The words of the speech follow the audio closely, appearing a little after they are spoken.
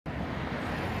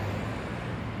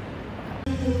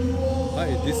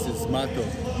Hi, this is Mato.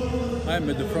 I am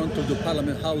at the front of the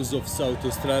Parliament House of South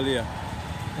Australia.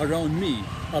 Around me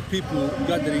are people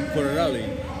gathering for a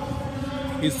rally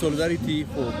in solidarity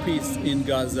for peace in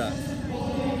Gaza.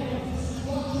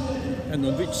 And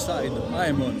on which side I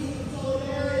am on?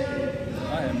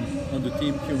 I am on the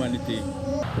team humanity.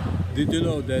 Did you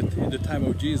know that in the time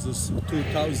of Jesus,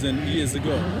 2000 years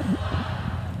ago,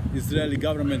 Israeli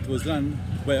government was run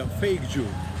by a fake Jew?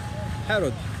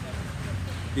 Herod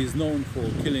is known for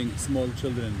killing small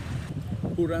children.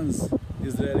 Who runs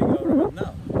Israeli government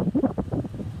now?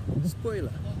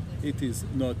 Spoiler, it is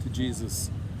not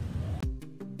Jesus.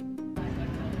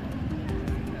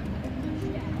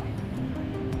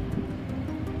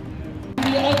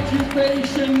 The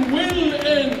occupation will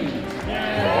end.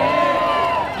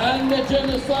 And the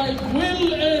genocide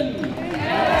will end.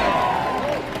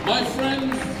 My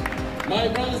friends, my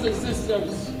brothers and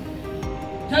sisters,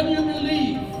 can you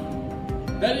believe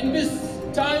that in this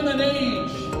time and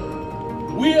age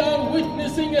we are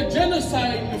witnessing a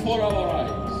genocide before our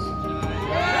eyes?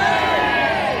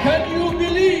 Can you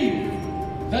believe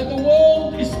that the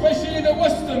world, especially the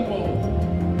Western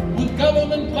world, with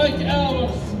government like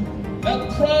ours that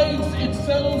prides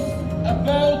itself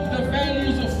about the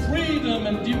values of freedom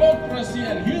and democracy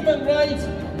and human rights,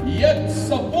 yet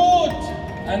support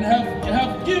and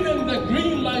have given the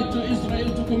green light to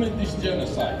Israel to commit this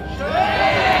genocide?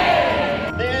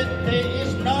 There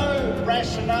is no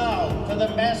rationale for the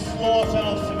mass slaughter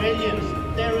of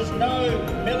civilians. There is no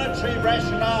military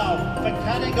rationale for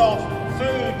cutting off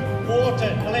food,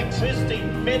 water, electricity,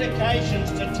 medications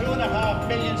to 2.5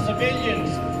 million civilians.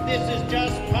 This is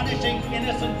just punishing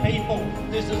innocent people.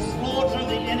 This is slaughter of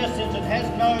the innocent. It has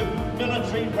no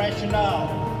military rationale.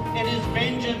 It is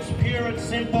vengeance pure and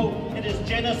simple. It is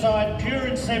genocide pure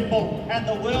and simple. And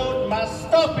the world must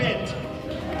stop it.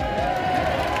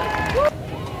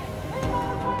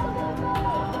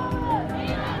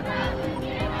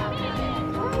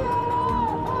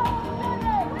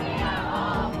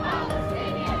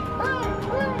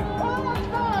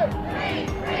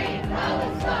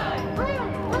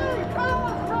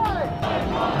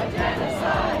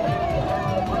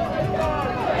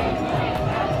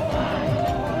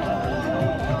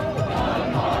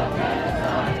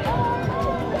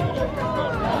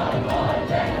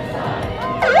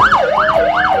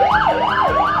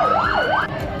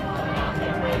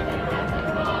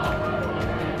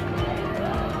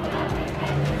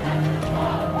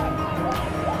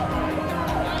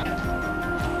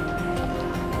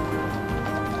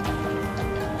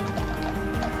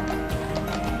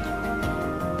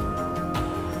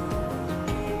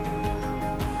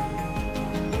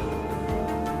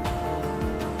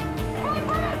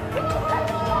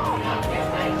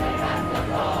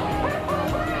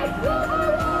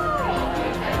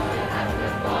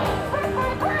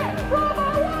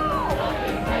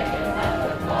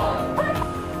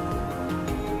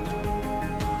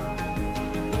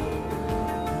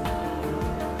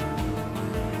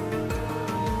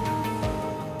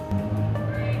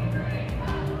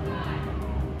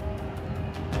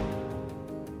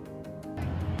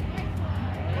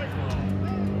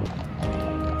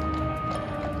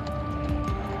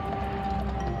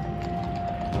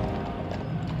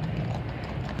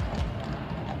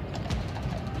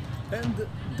 And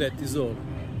that is all.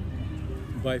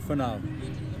 Bye for now.